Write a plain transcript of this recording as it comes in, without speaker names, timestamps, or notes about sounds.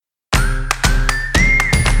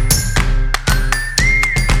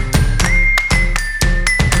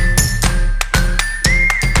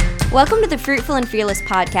Welcome to the Fruitful and Fearless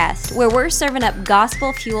podcast, where we're serving up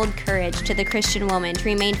gospel-fueled courage to the Christian woman to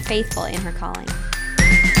remain faithful in her calling.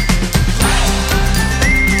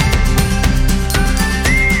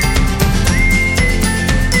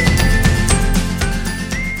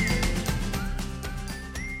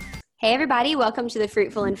 Hey everybody, welcome to the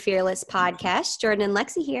Fruitful and Fearless podcast. Jordan and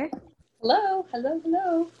Lexi here. Hello.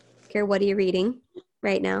 Care, what are you reading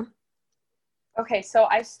right now? Okay, so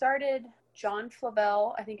I started John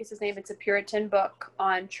Flavel, I think is his name. It's a Puritan book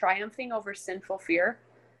on triumphing over sinful fear.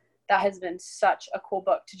 That has been such a cool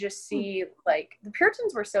book to just see, like, the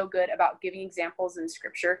Puritans were so good about giving examples in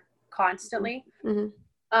scripture constantly. Mm-hmm.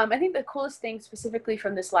 I think the coolest thing specifically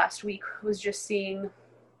from this last week was just seeing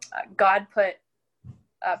God put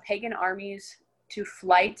pagan armies to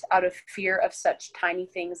flight out of fear of such tiny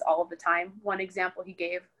things all of the time. One example he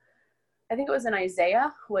gave, I think it was in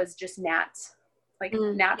Isaiah, was just gnats. Like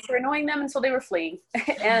gnats were annoying them, and so they were fleeing.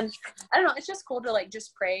 And I don't know, it's just cool to like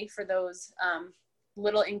just pray for those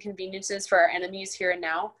little inconveniences for our enemies here and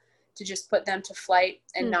now, to just put them to flight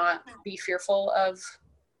and not be fearful of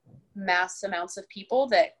mass amounts of people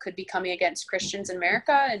that could be coming against Christians in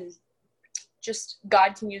America. And just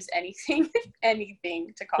God can use anything,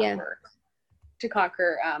 anything to conquer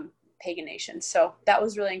pagan nations. So that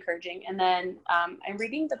was really encouraging. And then I'm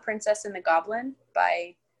reading The Princess and the Goblin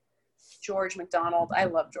by George MacDonald. I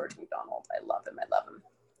love George MacDonald. I love him.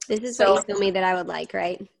 This is what you told me that I would like,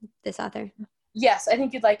 right? This author. Yes, I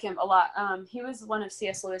think you'd like him a lot. He was one of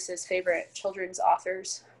C.S. Lewis's favorite children's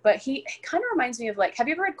authors, but he kind of reminds me of, like, have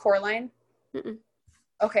you ever read Coraline? Mm-mm.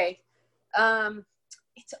 Okay.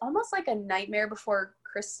 It's almost like a Nightmare Before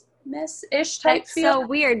Christmas-ish type That's feel. so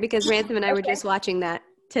weird because Rantham and I were just watching that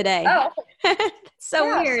today. Oh, so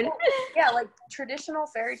yeah, weird. So, like traditional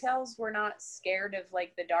fairy tales, we're not scared of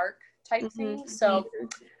like the dark type things. So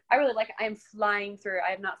I really like it. I am flying through.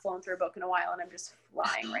 I have not flown through a book in a while, and I'm just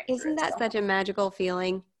flying right through it. Isn't that such a magical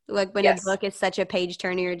feeling? Like when Yes. a book is such a page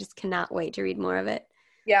turner, you just cannot wait to read more of it.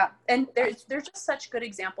 Yeah, and there's just such good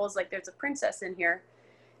examples. Like there's a princess in here,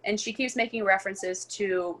 and she keeps making references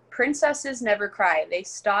to princesses never cry. They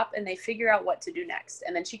stop and they figure out what to do next.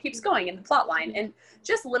 And then she keeps going in the plot line. And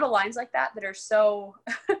just little lines like that are so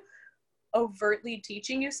overtly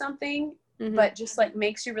teaching you something, but just like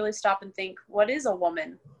makes you really stop and think, what is a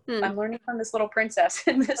woman? I'm learning from this little princess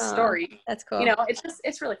in this story. That's cool. You know,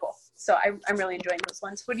 it's really cool. So I'm really enjoying those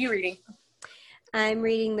ones. What are you reading? I'm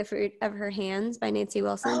reading The Fruit of Her Hands by Nancy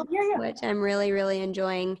Wilson, which I'm really, really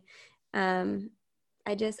enjoying.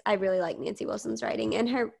 I really like Nancy Wilson's writing,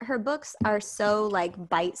 and her books are so like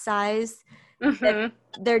bite-sized.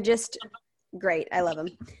 They're just great. I love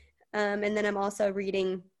them. And then I'm also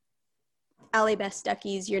reading Allie Beth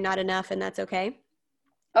Stuckey's You're Not Enough and That's Okay.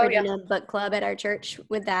 We're doing a book club at our church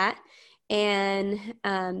with that, and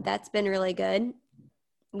that's been really good.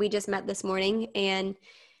 We just met this morning, and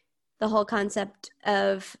the whole concept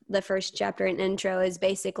of the first chapter and intro is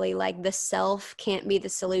basically like the self can't be the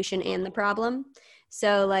solution and the problem.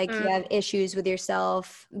 So like you have issues with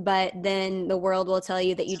yourself, but then the world will tell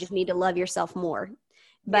you that you just need to love yourself more.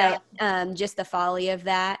 But just the folly of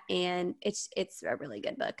that, and it's a really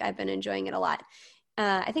good book. I've been enjoying it a lot.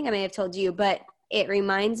 I think I may have told you, but it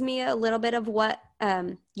reminds me a little bit of what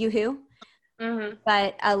Yoo-Hoo,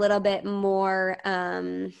 but a little bit more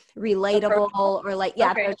relatable or like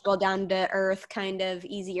approachable, down to earth, kind of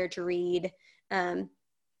easier to read.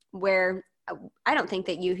 Where I don't think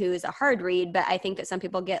that Yoo-Hoo is a hard read, but I think that some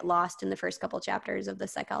people get lost in the first couple chapters of the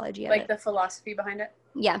psychology of it. Like the philosophy behind it?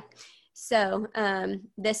 Yeah. So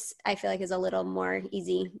this, I feel like, is a little more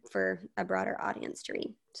easy for a broader audience to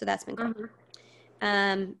read. So that's been cool.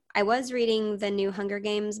 I was reading the new Hunger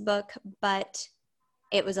Games book, but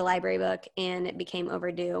it was a library book, and it became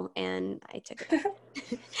overdue, and I took it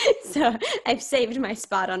back. So I've saved my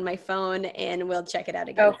spot on my phone, and we'll check it out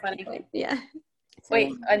again. Oh, funny. Yeah.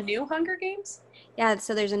 Wait, a new Hunger Games? Yeah,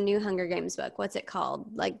 so there's a new Hunger Games book. What's it called?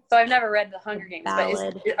 So I've never read the Hunger Games,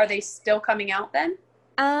 but are they still coming out then?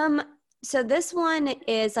 So this one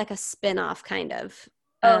is like a spin-off, kind of.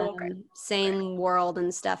 Same world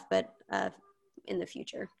and stuff, but in the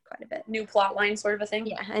future quite a bit. New plot line sort of a thing?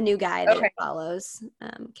 Yeah, a new guy that follows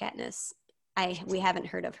Katniss. We haven't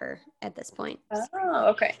heard of her at this point. Oh,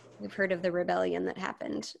 okay. We've heard of the rebellion that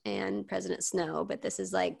happened and President Snow, but this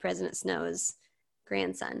is like President Snow's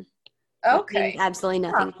grandson. Okay. Means absolutely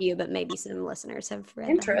nothing to you, but maybe some listeners have read.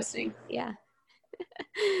 Interesting. Yeah.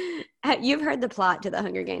 You've heard the plot to the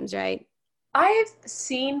Hunger Games, right? I've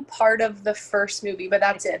seen part of the first movie, but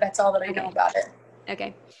that's it. That's all that I know about it.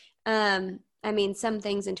 Okay. I mean, some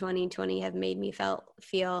things in 2020 have made me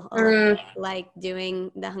feel a little like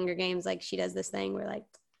doing the Hunger Games. Like she does this thing where like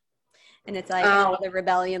and it's like how the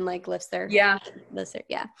rebellion like lifts their yeah.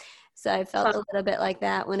 So I felt a little bit like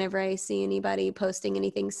that whenever I see anybody posting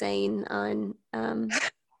anything sane on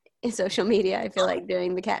in social media. I feel like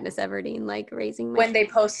doing the Katniss Everdeen, like raising my when they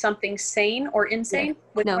post something sane or insane.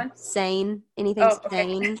 Yeah. No, one? Sane, anything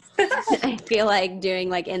sane. I feel like doing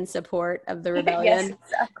like in support of the rebellion. Yes,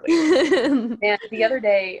 exactly. And the other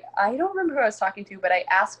day, I don't remember who I was talking to, but I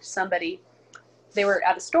asked somebody. They were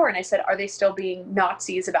at a store, and I said, "Are they still being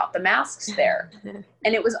Nazis about the masks there?"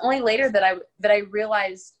 And it was only later that I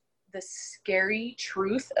realized the scary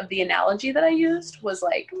truth of the analogy that I used was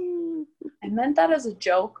like, I meant that as a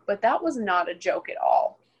joke, but that was not a joke at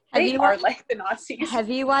all. They are like the Nazis. Have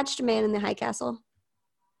you watched Man in the High Castle?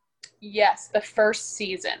 Yes, the first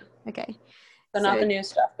season. Okay. So not the new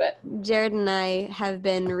stuff, but Jared and I have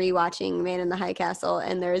been rewatching Man in the High Castle,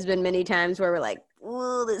 and there's been many times where we're like,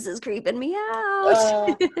 "Whoa, this is creeping me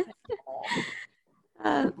out."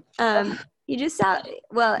 You just saw,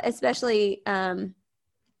 well, especially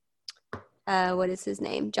what is his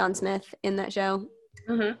name? John Smith in that show.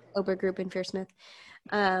 Obergroup and Fear Smith.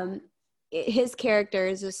 His character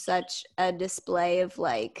is just such a display of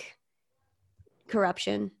like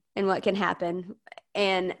corruption and what can happen.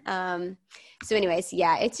 And so anyways,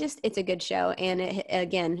 yeah, it's a good show. And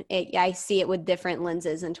I see it with different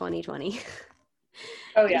lenses in 2020.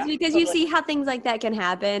 Oh yeah. Because you see how things like that can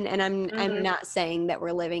happen. And I'm not saying that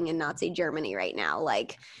we're living in Nazi Germany right now.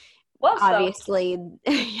 Like, well, obviously,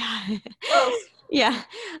 yeah. Yeah,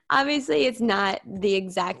 obviously it's not the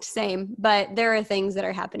exact same, but there are things that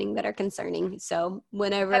are happening that are concerning. So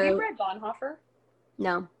whenever... Have you read Bonhoeffer?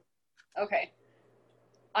 No. Okay.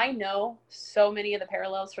 I know so many of the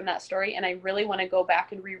parallels from that story, and I really want to go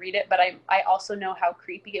back and reread it, but I also know how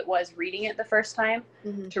creepy it was reading it the first time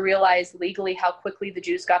to realize legally how quickly the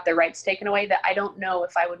Jews got their rights taken away, that I don't know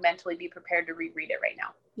if I would mentally be prepared to reread it right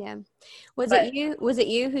now. Yeah. Was it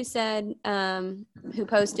you who said, who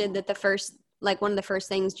posted that one of the first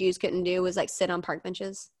things Jews couldn't do was like sit on park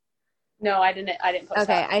benches? No, I didn't post that.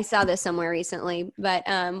 Okay, I saw this somewhere recently, but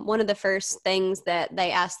one of the first things that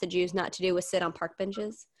they asked the Jews not to do was sit on park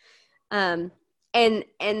benches. And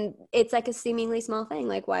it's like a seemingly small thing.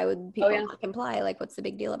 Like, why would people not comply? Like, what's the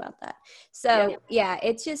big deal about that? So yeah,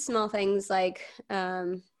 it's just small things like,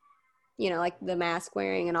 like the mask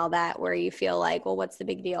wearing and all that, where you feel like, well, what's the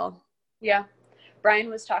big deal? Yeah.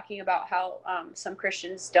 Brian was talking about how some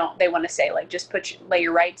Christians they want to say like, just lay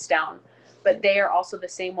your rights down. But they are also the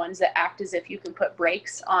same ones that act as if you can put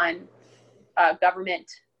brakes on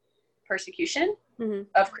government persecution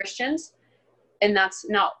of Christians. And that's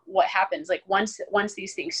not what happens. Like once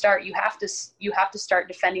these things start, you have to start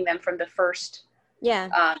defending them from the first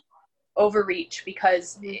overreach,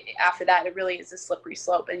 because after that it really is a slippery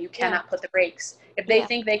slope, and you cannot put the brakes. If they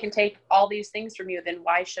think they can take all these things from you, then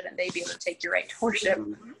why shouldn't they be able to take your right to worship?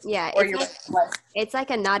 Yeah, or it's like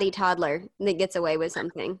a naughty toddler that gets away with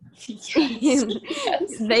something. Yes.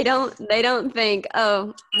 They don't think,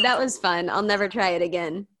 oh, that was fun, I'll never try it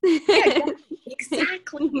again.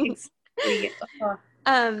 Exactly.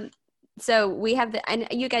 So we have and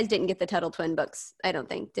you guys didn't get the Tuttle Twin books, I don't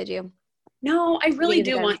think, did you? No, I really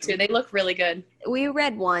do want to. They look really good. We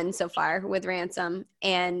read one so far with Ransom,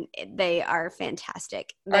 and they are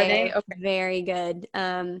fantastic. Are they? Okay. Very good.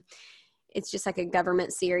 It's just like a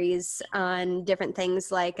government series on different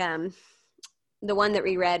things. Like the one that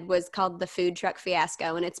we read was called The Food Truck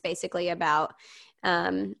Fiasco, and it's basically about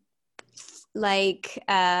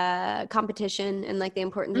competition and like the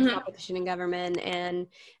importance of competition in government, and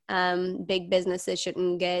big businesses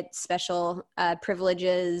shouldn't get special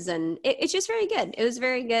privileges, and it's just very good. It was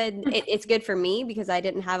very good. It's good for me because I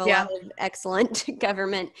didn't have a lot of excellent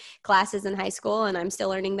government classes in high school, and I'm still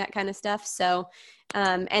learning that kind of stuff. So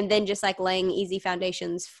and then just like laying easy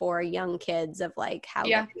foundations for young kids of like how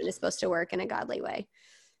government is supposed to work in a godly way.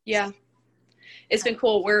 Yeah. It's been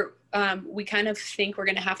cool. We kind of think we're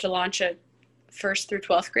going to have to launch a 1st through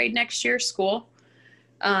 12th grade next year school.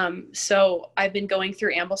 So I've been going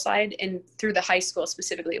through Ambleside, and through the high school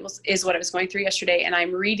specifically is what I was going through yesterday. And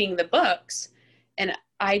I'm reading the books, and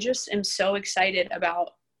I just am so excited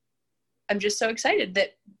I'm just so excited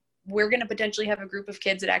that we're going to potentially have a group of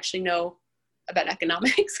kids that actually know about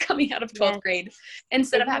economics coming out of 12th grade,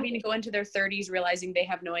 instead of having to go into their 30s, realizing they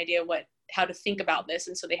have no idea how to think about this.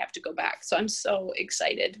 And so they have to go back. So I'm so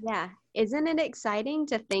excited. Yeah. Isn't it exciting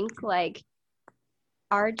to think like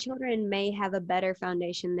our children may have a better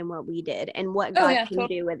foundation than what we did, and what God can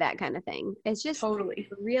do with that kind of thing? It's just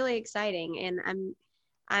really exciting. And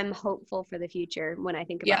I'm hopeful for the future when I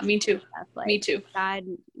think about me too. Stuff. Like, me too.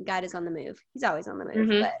 God is on the move. He's always on the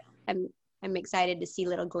move, but I'm excited to see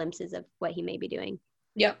little glimpses of what he may be doing.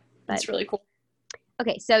 Yep. That's really cool.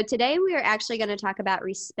 Okay, so today we are actually going to talk about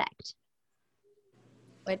respect,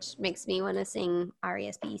 which makes me want to sing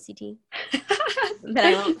R-E-S-P-E-C-T, but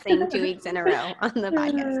I won't sing 2 weeks in a row on the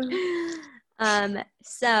podcast.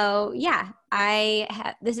 So yeah,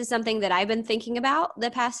 this is something that I've been thinking about the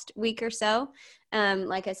past week or so.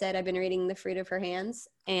 Like I said, I've been reading The Fruit of Her Hands,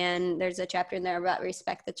 and there's a chapter in there about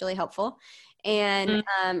respect that's really helpful. And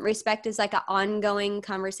respect is like an ongoing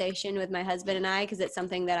conversation with my husband and I, because it's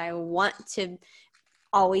something that I want to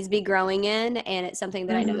always be growing in, and it's something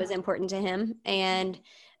that I know is important to him. And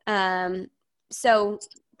so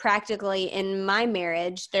practically in my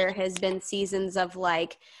marriage, there has been seasons of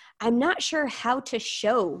like, I'm not sure how to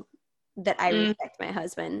show that I respect my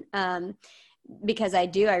husband, because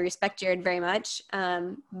I respect Jared very much,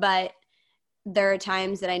 but there are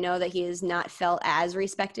times that I know that he has not felt as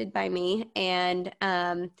respected by me, and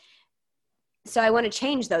so I want to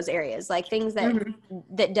change those areas, like things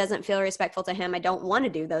that doesn't feel respectful to him. I don't want to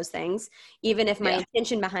do those things, even if my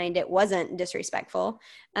intention behind it wasn't disrespectful.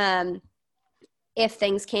 If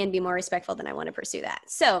things can be more respectful, then I want to pursue that.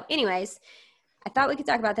 So anyways, I thought we could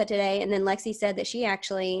talk about that today. And then Lexi said that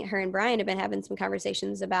her and Brian have been having some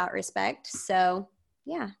conversations about respect. So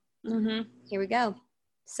yeah, here we go.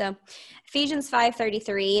 So Ephesians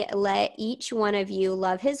 5:33, let each one of you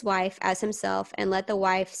love his wife as himself, and let the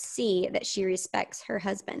wife see that she respects her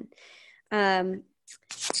husband.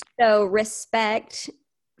 So respect,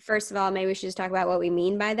 first of all, maybe we should just talk about what we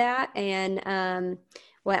mean by that. And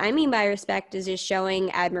what I mean by respect is just showing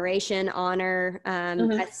admiration, honor,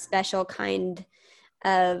 a special kind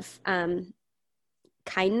of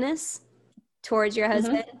kindness towards your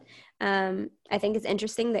husband. I think it's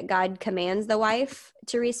interesting that God commands the wife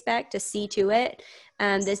to respect, to see to it.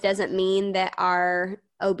 This doesn't mean that our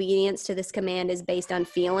obedience to this command is based on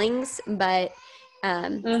feelings, but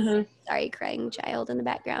sorry, crying child in the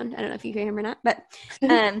background. I don't know if you hear him or not, but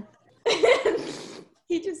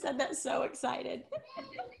he just said that so excited.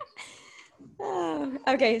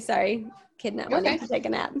 Okay, sorry. Kid not wanting to take a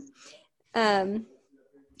nap.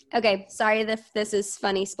 Okay, sorry if this is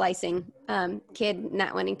funny splicing. Kid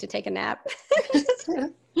not wanting to take a nap.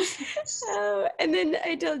 And then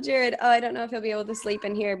I told Jared, I don't know if he'll be able to sleep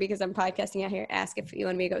in here because I'm podcasting out here. Ask if you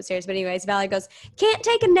want me to go upstairs. But anyways, Valerie goes, can't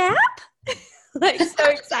take a nap? Like so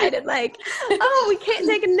excited, like, oh, we can't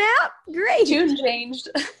take a nap? Great. Tune changed.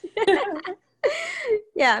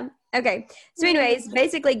 Yeah. Okay. So anyways,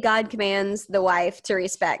 basically God commands the wife to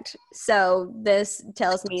respect. So this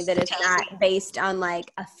tells me that it's not based on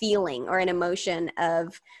like a feeling or an emotion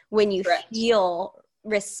of when you feel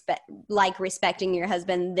respecting your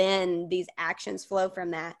husband, then these actions flow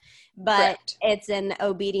from that. But it's an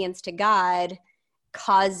obedience to God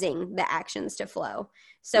causing the actions to flow.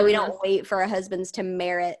 So we don't wait for our husbands to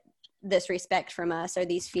merit this respect from us or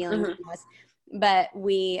these feelings from us. But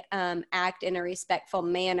we act in a respectful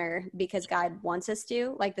manner because God wants us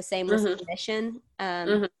to, like the same with submission.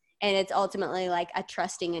 And it's ultimately like a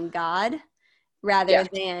trusting in God rather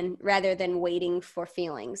than waiting for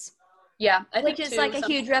feelings. Yeah. Which is like a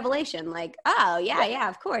huge revelation. Like, yeah,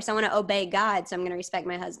 of course. I want to obey God, so I'm going to respect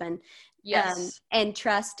my husband. Yes. And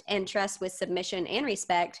trust with submission and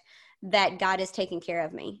respect that God is taking care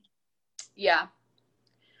of me. Yeah.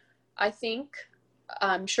 I think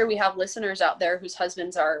I'm sure we have listeners out there whose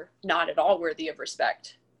husbands are not at all worthy of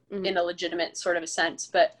respect in a legitimate sort of a sense.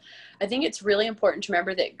 But I think it's really important to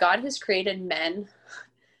remember that God has created men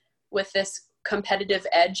with this competitive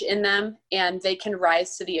edge in them, and they can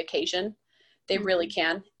rise to the occasion. They really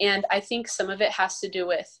can. And I think some of it has to do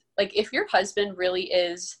with, like, if your husband really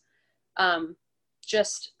is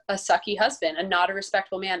just a sucky husband and not a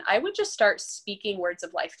respectful man, I would just start speaking words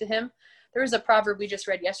of life to him. There was a proverb we just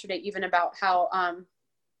read yesterday, even about how,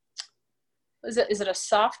 is it a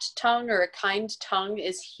soft tongue or a kind tongue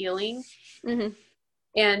is healing?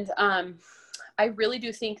 And I really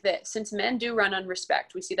do think that since men do run on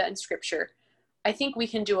respect, we see that in scripture, I think we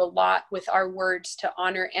can do a lot with our words to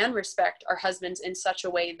honor and respect our husbands in such a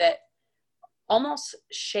way that almost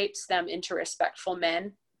shapes them into respectful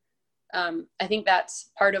men. I think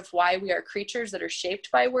that's part of why we are creatures that are shaped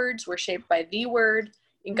by words. We're shaped by the word.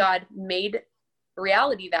 And God made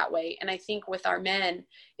reality that way. And I think with our men,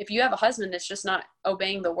 if you have a husband that's just not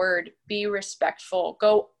obeying the word, be respectful,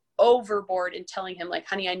 go overboard in telling him, like,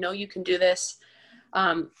 honey, I know you can do this.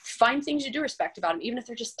 Find things you do respect about him, even if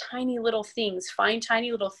they're just tiny little things. Find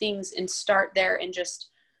tiny little things and start there and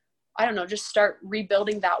just start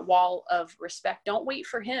rebuilding that wall of respect. Don't wait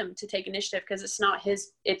for him to take initiative because it's not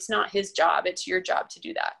his job. It's your job to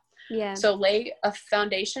do that. Yeah. So lay a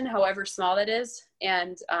foundation, however small that is,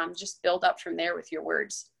 and just build up from there with your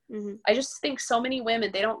words. Mm-hmm. I just think so many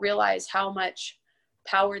women, they don't realize how much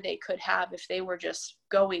power they could have if they were just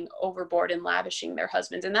going overboard and lavishing their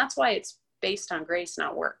husbands. And that's why it's based on grace,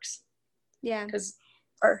 not works. Yeah. Because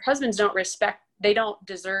our husbands they don't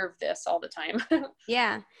deserve this all the time.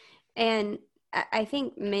 Yeah. And I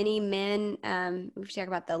think many men, if we talk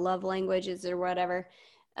about the love languages or whatever,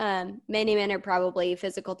 many men are probably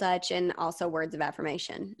physical touch and also words of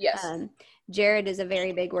affirmation. Yes. Jared is a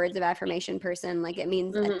very big words of affirmation person. Like, it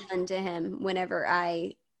means a ton to him whenever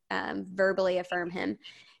I verbally affirm him.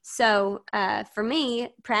 So for me,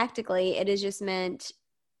 practically, it has just meant,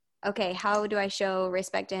 okay, how do I show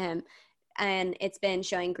respect to him? And it's been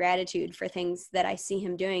showing gratitude for things that I see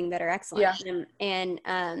him doing that are excellent. Yeah. And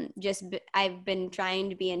I've been trying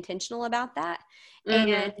to be intentional about that.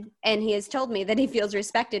 And he has told me that he feels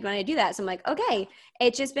respected when I do that. So I'm like, okay,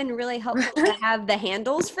 it's just been really helpful to have the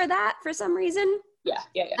handles for that for some reason.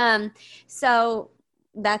 Yeah. So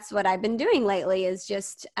that's what I've been doing lately, is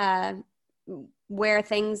just where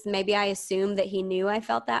things, maybe I assume that he knew I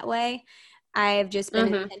felt that way. I've just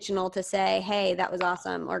been intentional to say, hey, that was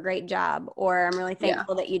awesome, or great job, or I'm really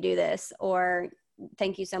thankful that you do this, or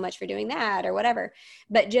thank you so much for doing that, or whatever.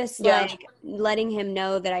 But just like letting him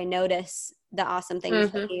know that I notice the awesome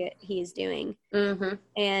things that he's doing.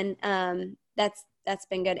 And that's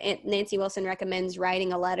been good. And Nancy Wilson recommends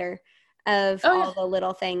writing a letter of all the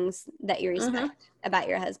little things that you respect about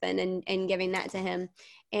your husband, and giving that to him.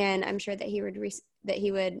 And I'm sure that he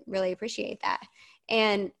would really appreciate that.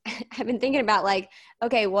 And I've been thinking about, like,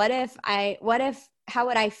 okay, how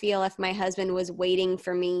would I feel if my husband was waiting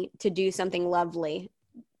for me to do something lovely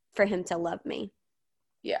for him to love me?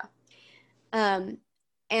 Yeah.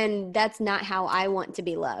 And that's not how I want to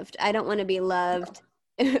be loved. I don't want to be loved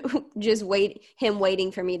just him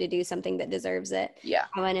waiting for me to do something that deserves it. Yeah.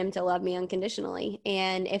 I want him to love me unconditionally.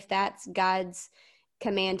 And if that's God's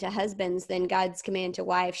command to husbands, then God's command to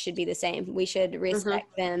wives should be the same. We should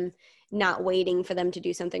respect them, not waiting for them to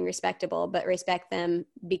do something respectable, but respect them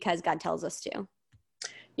because God tells us to.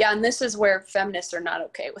 Yeah. And this is where feminists are not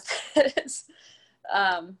okay with this.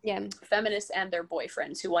 Feminists and their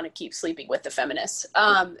boyfriends who want to keep sleeping with the feminists.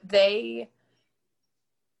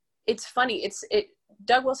 It's funny.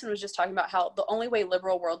 Doug Wilson was just talking about how the only way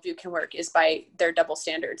liberal worldview can work is by their double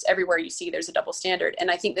standards. Everywhere you see, there's a double standard. And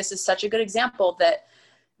I think this is such a good example that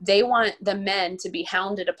they want the men to be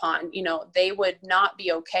hounded upon. They would not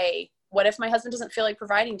be okay. What if my husband doesn't feel like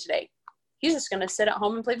providing today? He's just going to sit at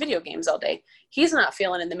home and play video games all day. He's not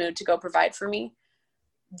feeling in the mood to go provide for me.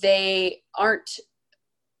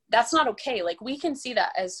 That's not okay. Like, we can see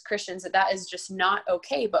that as Christians, that is just not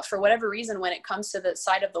okay. But for whatever reason, when it comes to the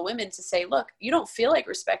side of the women to say, look, you don't feel like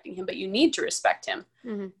respecting him, but you need to respect him.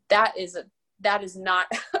 That is not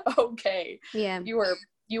okay. Yeah.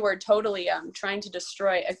 You are totally trying to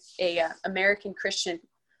destroy a American Christian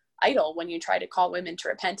idol when you try to call women to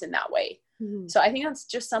repent in that way. So I think that's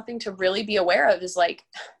just something to really be aware of, is like,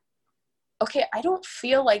 okay, I don't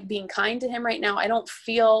feel like being kind to him right now. I don't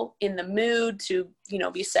feel in the mood to,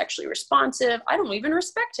 be sexually responsive. I don't even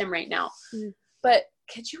respect him right now. But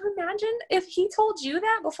could you imagine if he told you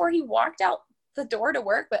that before he walked out the door to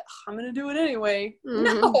work, but I'm going to do it anyway?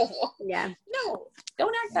 No. Yeah. No,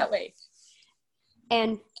 don't act that way.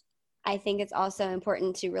 And I think it's also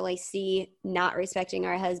important to really see not respecting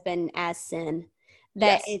our husband as sin,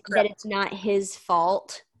 that it's not his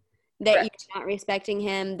fault that you're not respecting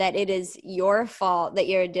him, that it is your fault that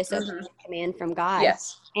you're disobeying command from God.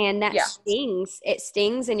 Yes. And that stings. It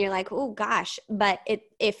stings, and you're like, oh gosh. But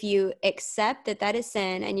if you accept that is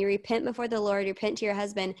sin, and you repent before the Lord, you repent to your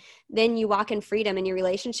husband, then you walk in freedom in your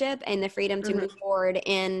relationship, and the freedom to move forward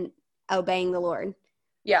in obeying the Lord.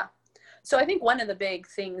 Yeah. So I think one of the big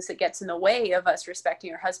things that gets in the way of us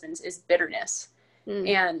respecting our husbands is bitterness.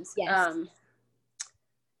 And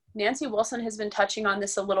Nancy Wilson has been touching on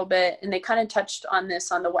this a little bit, and they kind of touched on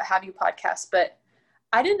this on the What Have You podcast, but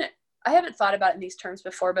I haven't thought about it in these terms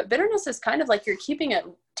before, but bitterness is kind of like you're keeping a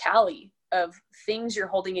tally of things you're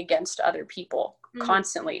holding against other people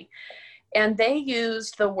constantly. And they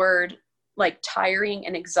used the word like tiring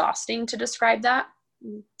and exhausting to describe that.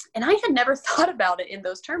 And I had never thought about it in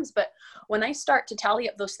those terms, but when I start to tally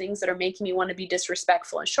up those things that are making me want to be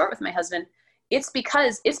disrespectful and short with my husband, it's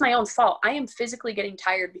because it's my own fault. I am physically getting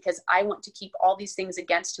tired because I want to keep all these things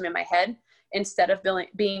against him in my head instead of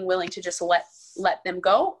being willing to just let them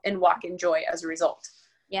go and walk in joy as a result.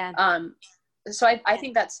 Yeah. So I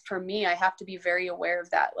think that's, for me, I have to be very aware of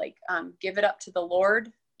that. Like, give it up to the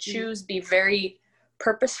Lord, choose, be very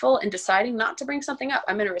purposeful in deciding not to bring something up.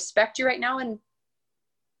 I'm going to respect you right now and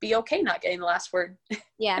be okay not getting the last word.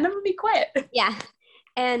 Yeah. And I'm going to be quiet. Yeah.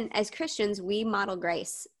 And as Christians, we model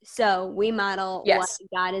grace. So we model what Yes.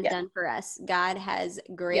 God has Yeah. done for us. God has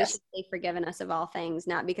graciously forgiven us of all things,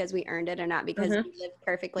 not because we earned it or not because we lived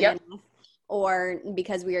perfectly enough or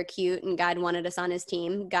because we are cute and God wanted us on his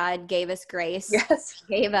team. God gave us grace, Yes.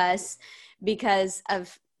 gave us because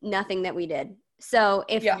of nothing that we did. So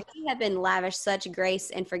if Yeah. we have been lavished such grace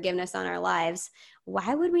and forgiveness on our lives,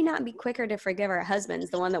 why would we not be quicker to forgive our husbands,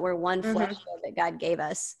 the one that we're one flesh with that God gave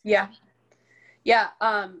us? Yeah. Yeah.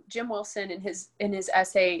 Jim Wilson in his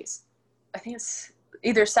essays, I think it's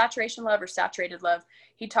either Saturation Love or Saturated Love,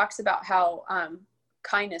 he talks about how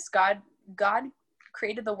kindness, God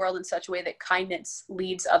created the world in such a way that kindness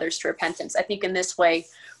leads others to repentance. I think in this way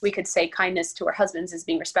we could say kindness to our husbands is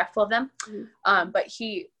being respectful of them. But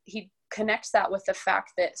he connects that with the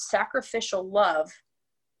fact that sacrificial love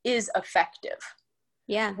is effective.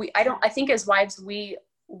 Yeah. I think as wives, we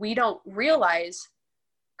don't realize,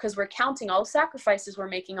 because we're counting all the sacrifices we're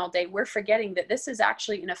making all day, we're forgetting that this is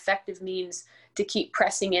actually an effective means to keep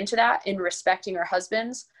pressing into that and respecting our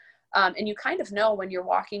husbands. And you kind of know when you're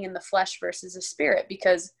walking in the flesh versus the spirit,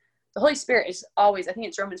 because the Holy Spirit is always, I think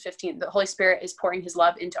it's Romans 15, the Holy Spirit is pouring his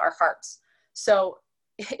love into our hearts. So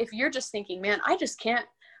if you're just thinking, man, I can't,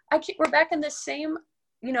 we're back in this same,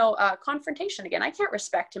 confrontation again. I can't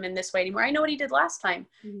respect him in this way anymore. I know what he did last time.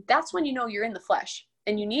 That's when you know you're in the flesh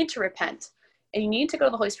and you need to repent. And you need to go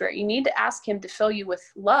to the Holy Spirit. You need to ask him to fill you with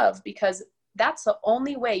love, because that's the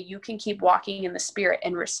only way you can keep walking in the Spirit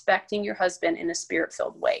and respecting your husband in a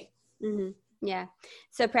Spirit-filled way. Mm-hmm. Yeah.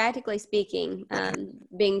 So practically speaking,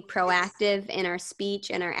 being proactive in our speech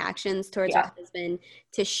and our actions towards our husband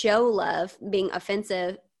to show love, being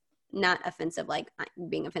offensive, not offensive, like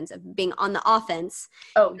being offensive, being on the offense.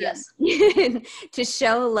 Oh, yes. To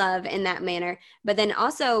show love in that manner. But then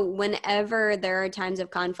also whenever there are times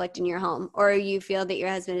of conflict in your home or you feel that your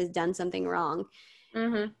husband has done something wrong,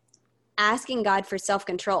 asking God for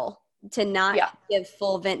self-control to not give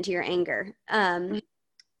full vent to your anger.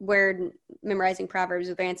 We're memorizing Proverbs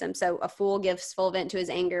with Ransom. So a fool gives full vent to his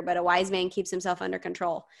anger, but a wise man keeps himself under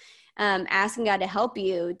control. Asking God to help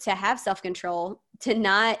you to have self-control, to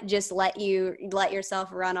not just let yourself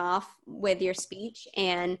run off with your speech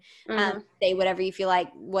and say whatever you feel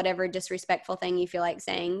like, whatever disrespectful thing you feel like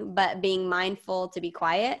saying, but being mindful to be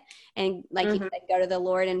quiet and, like you said, go to the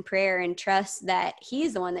Lord in prayer and trust that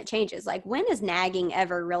he's the one that changes. Like, when has nagging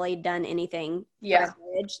ever really done anything for a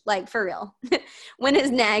marriage? Like, for real. When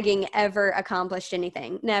has nagging ever accomplished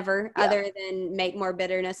anything? Never, other than make more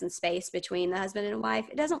bitterness and space between the husband and wife.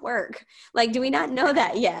 It doesn't work. Like, do we not know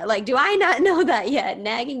that yet? Like, do I not know that yet?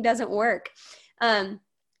 Nagging doesn't work.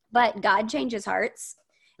 But God changes hearts.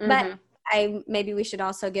 But maybe we should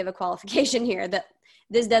also give a qualification here that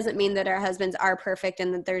this doesn't mean that our husbands are perfect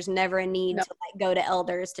and that there's never a need to go to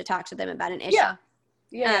elders to talk to them about an issue.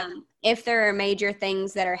 If there are major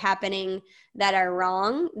things that are happening that are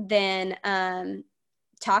wrong, then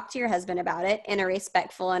talk to your husband about it in a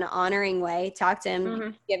respectful and honoring way. Talk to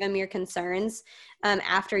him, give him your concerns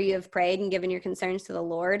after you have prayed and given your concerns to the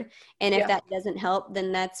Lord. And if that doesn't help,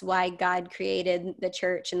 then that's why God created the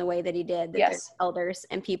church in the way that he did, that there's elders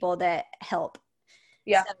and people that help.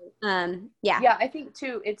 So, I think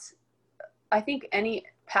too, I think any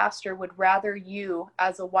pastor would rather you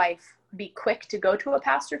as a wife be quick to go to a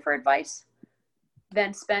pastor for advice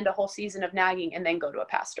than spend a whole season of nagging and then go to a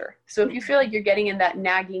pastor. So if you feel like you're getting in that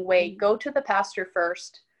nagging way, go to the pastor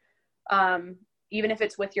first, even if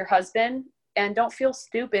it's with your husband, and don't feel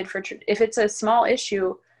stupid if it's a small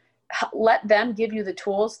issue, let them give you the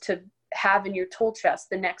tools to have in your tool chest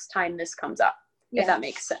the next time this comes up, if that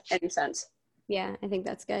makes any sense. Yeah, I think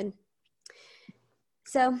that's good.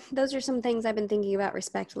 So those are some things I've been thinking about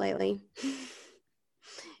respect lately.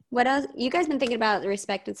 What else? You guys been thinking about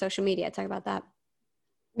respect in social media? Talk about that.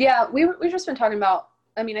 Yeah, we've just been talking about,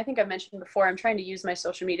 I mean, I think I mentioned before, I'm trying to use my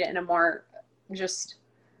social media in a more just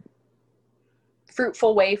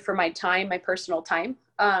fruitful way for my time, my personal time.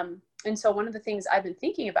 And so one of the things I've been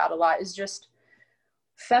thinking about a lot is just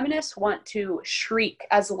feminists want to shriek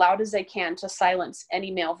as loud as they can to silence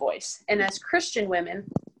any male voice. And as Christian women,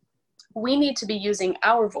 we need to be using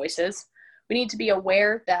our voices. We need to be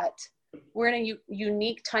aware that we're in a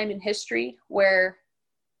unique time in history where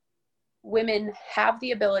women have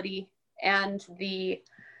the ability and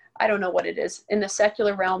I don't know what it is. In the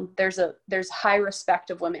secular realm, there's high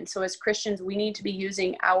respect of women. So as Christians, we need to be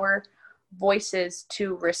using our voices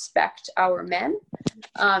to respect our men.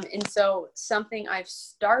 And so something I've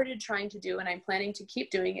started trying to do and I'm planning to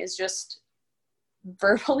keep doing is just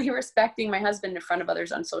verbally respecting my husband in front of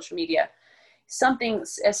others on social media. Something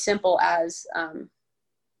as simple as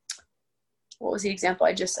what was the example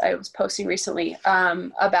I was posting recently,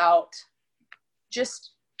 about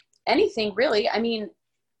just anything really. I mean,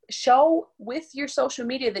 show with your social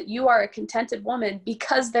media that you are a contented woman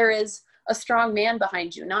because there is a strong man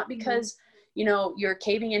behind you, not because, you know, you're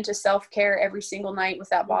caving into self-care every single night with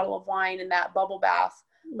that bottle of wine and that bubble bath,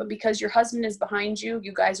 but because your husband is behind you,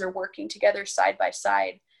 you guys are working together side by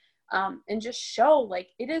side. And just show, like,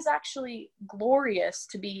 it is actually glorious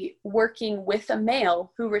to be working with a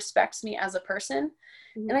male who respects me as a person.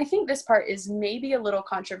 And I think this part is maybe a little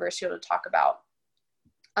controversial to talk about.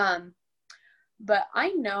 But I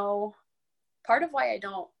know part of why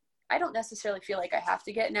I don't necessarily feel like I have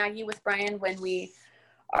to get naggy with Brian when we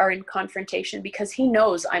are in confrontation, because he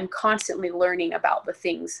knows I'm constantly learning about the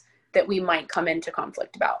things that we might come into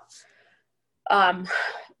conflict about.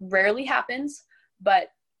 Rarely happens,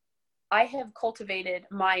 but I have cultivated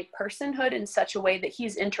my personhood in such a way that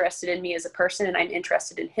he's interested in me as a person and I'm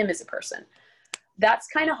interested in him as a person. That's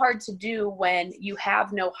kind of hard to do when you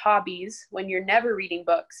have no hobbies, when you're never reading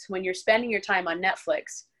books, when you're spending your time on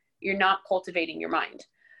Netflix, you're not cultivating your mind.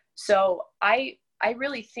 So I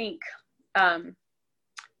really think part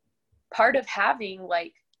of having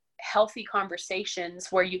like healthy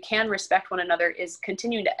conversations where you can respect one another is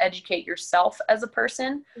continuing to educate yourself as a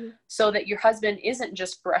person, so that your husband isn't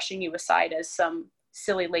just brushing you aside as some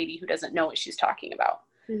silly lady who doesn't know what she's talking about.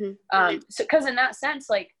 So, because in that sense,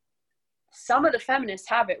 like, some of the feminists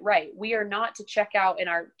have it right. We are not to check out in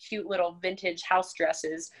our cute little vintage house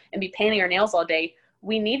dresses and be painting our nails all day.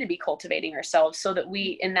 We need to be cultivating ourselves so that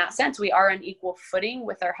we, in that sense, we are on equal footing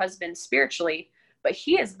with our husband spiritually, but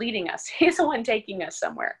he is leading us. He's the one taking us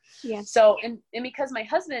somewhere. Yeah. So, and because my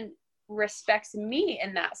husband respects me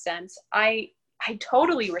in that sense, I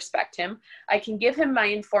totally respect him. I can give him my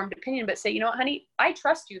informed opinion, but say, you know what, honey, I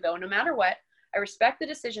trust you though, no matter what. I respect the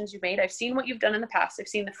decisions you made. I've seen what you've done in the past. I've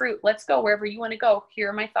seen the fruit. Let's go wherever you want to go. Here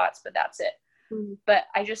are my thoughts, but that's it. But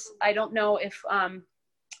I don't know if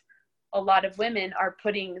a lot of women are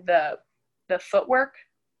putting the footwork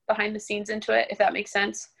behind the scenes into it, if that makes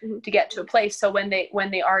sense, to get to a place. So when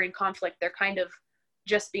they are in conflict, they're kind of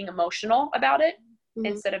just being emotional about it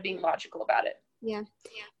instead of being logical about it. Yeah.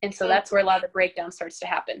 And so that's where a lot of the breakdown starts to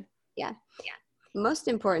happen. Yeah. Most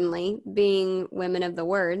importantly, being women of the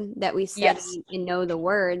word, that we study and know the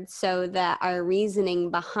word, so that our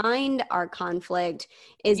reasoning behind our conflict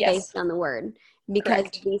is based on the word. Because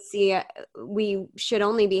we should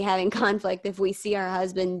only be having conflict if we see our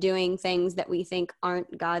husband doing things that we think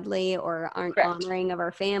aren't godly or aren't honoring of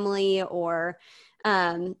our family, or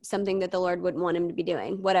something that the Lord wouldn't want him to be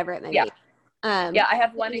doing, whatever it may be. I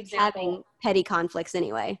have one example. Having petty conflicts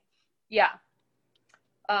anyway. Yeah.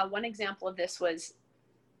 One example of this was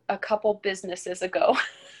a couple businesses ago.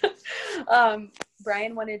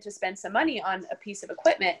 Brian wanted to spend some money on a piece of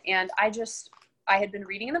equipment, and I had been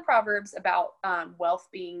reading in the Proverbs about wealth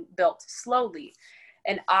being built slowly.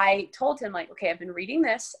 And I told him, like, okay, I've been reading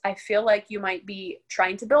this. I feel like you might be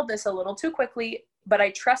trying to build this a little too quickly, but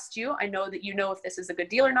I trust you. I know that you know if this is a good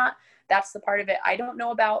deal or not. That's the part of it I don't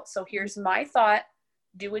know about. So here's my thought.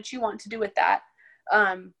 Do what you want to do with that.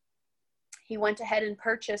 He went ahead and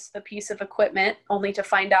purchased the piece of equipment, only to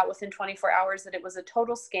find out within 24 hours that it was a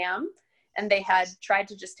total scam, and they had tried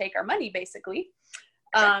to just take our money, basically.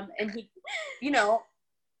 And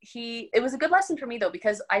it was a good lesson for me though,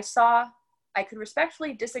 because I could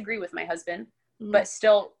respectfully disagree with my husband, but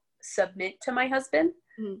still submit to my husband.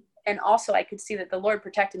 And also I could see that the Lord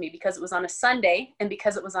protected me because it was on a Sunday, and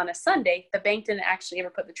because it was on a Sunday, the bank didn't actually ever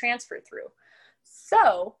put the transfer through.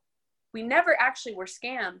 So we never actually were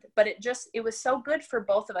scammed, but it was so good for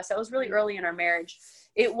both of us. That was really early in our marriage.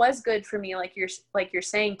 It was good for me, like you're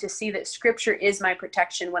saying, to see that Scripture is my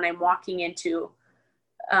protection when I'm walking into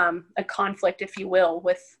a conflict, if you will,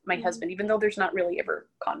 with my husband, even though there's not really ever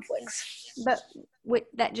conflicts. But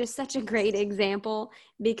that just such a great example,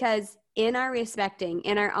 because in our respecting,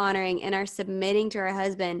 in our honoring, in our submitting to our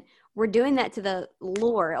husband, we're doing that to the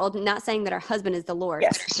Lord. Not saying that our husband is the Lord,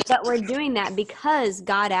 but we're doing that because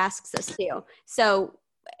God asks us to. So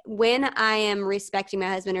when I am respecting my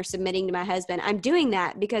husband or submitting to my husband, I'm doing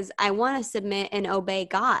that because I want to submit and obey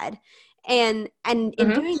God. And in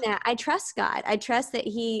doing that, I trust God. I trust that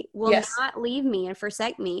he will not leave me and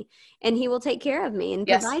forsake me, and he will take care of me and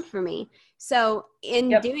provide for me. So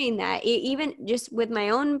in doing that, even just with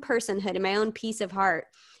my own personhood and my own peace of heart,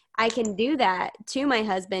 I can do that to my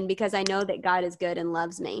husband because I know that God is good and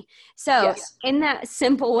loves me. So in that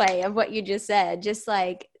simple way of what you just said, just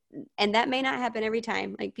like, and that may not happen every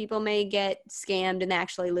time. Like, people may get scammed and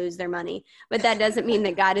actually lose their money, but that doesn't mean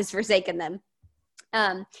that God has forsaken them.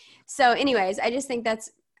 So anyways, I just think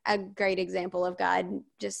that's a great example of God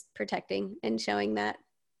just protecting and showing that.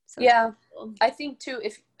 So yeah. Cool. I think too,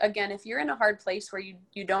 if you're in a hard place where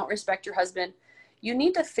you don't respect your husband, you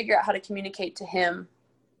need to figure out how to communicate to him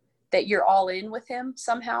that you're all in with him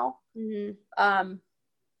somehow. Mm-hmm.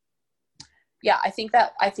 Yeah, I think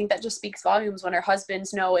that just speaks volumes when our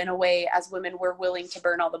husbands know, in a way, as women, we're willing to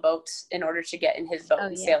burn all the boats in order to get in his boat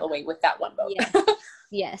and sail away with that one boat. Yes.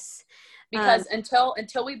 Yes. Because until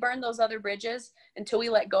we burn those other bridges, until we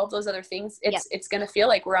let go of those other things, it's going to feel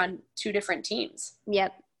like we're on two different teams.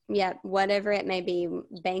 Yep. Whatever it may be,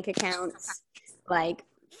 bank accounts, like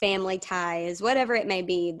family ties, whatever it may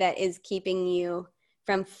be that is keeping you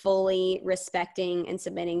from fully respecting and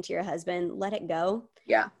submitting to your husband, let it go.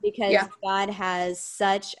 Yeah. Because God has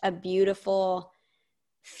such a beautiful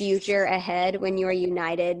future ahead when you are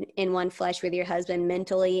united in one flesh with your husband,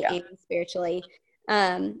 mentally and spiritually.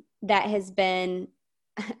 That has been,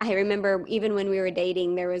 I remember even when we were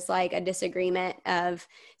dating, there was like a disagreement of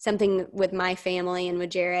something with my family and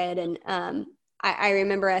with Jared. And I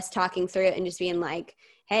remember us talking through it and just being like,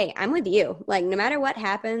 hey, I'm with you. Like, no matter what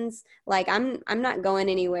happens, like, I'm not going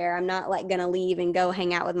anywhere. I'm not like going to leave and go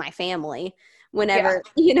hang out with my family whenever,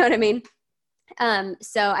 you know what I mean?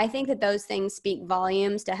 So I think that those things speak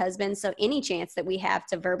volumes to husbands. So any chance that we have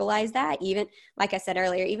to verbalize that, even like I said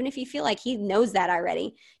earlier, even if you feel like he knows that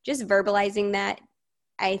already, just verbalizing that,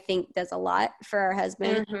 I think does a lot for our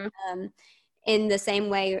husband. Mm-hmm. In the same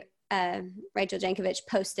way, Rachel Jankovic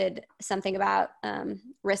posted something about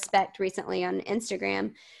respect recently on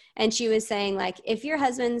Instagram. And she was saying, like, if your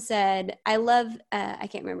husband said, I love, I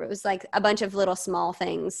can't remember, it was like a bunch of little small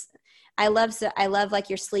things. I love like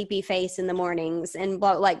your sleepy face in the mornings and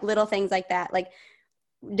like little things like that. Like,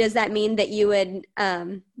 does that mean that you would,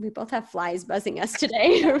 we both have flies buzzing us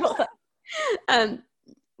today.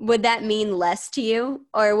 Would that mean less to you,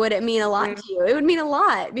 or would it mean a lot to you? It would mean a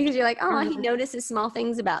lot, because you're like, oh, he notices small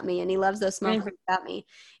things about me and he loves those small things about me.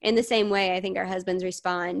 In the same way, I think our husbands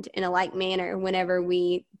respond in a like manner whenever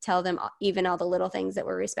we tell them even all the little things that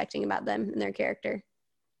we're respecting about them and their character.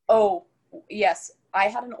 Oh, yes. I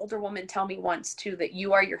had an older woman tell me once too, that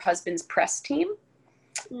you are your husband's press team.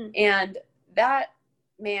 And that,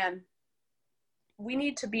 man, we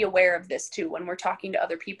need to be aware of this too when we're talking to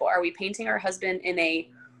other people. Are we painting our husband in a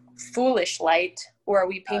foolish light, or are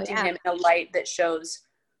we painting him in a light that shows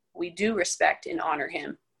we do respect and honor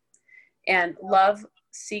him? And love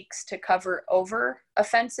seeks to cover over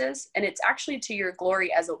offenses, and it's actually to your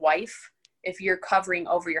glory as a wife if you're covering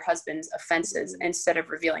over your husband's offenses instead of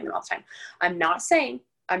revealing them all the time. I'm not saying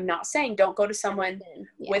don't go to someone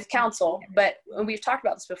with counsel, but when we've talked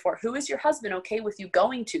about this before, who is your husband okay with you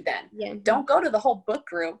going to then? Yeah. Don't go to the whole book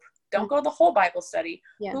group. Don't go to the whole Bible study.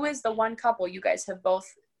 Yeah. Who is the one couple you guys have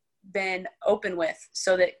both been open with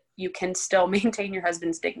so that you can still maintain your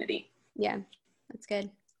husband's dignity? Yeah, that's good.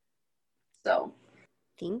 So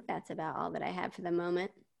I think that's about all that I have for the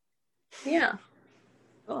moment. Yeah.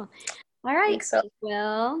 Cool. All right. So.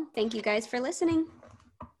 Well, thank you guys for listening.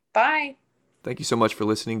 Bye. Thank you so much for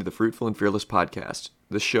listening to the Fruitful and Fearless podcast.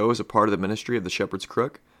 This show is a part of the ministry of the Shepherd's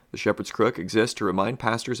Crook. The Shepherd's Crook exists to remind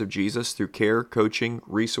pastors of Jesus through care, coaching,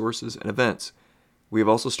 resources, and events. We have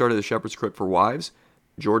also started the Shepherd's Crook for wives.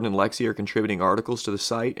 Jordan and Lexi are contributing articles to the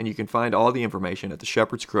site, and you can find all the information at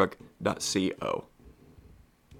theshepherdscrook.co.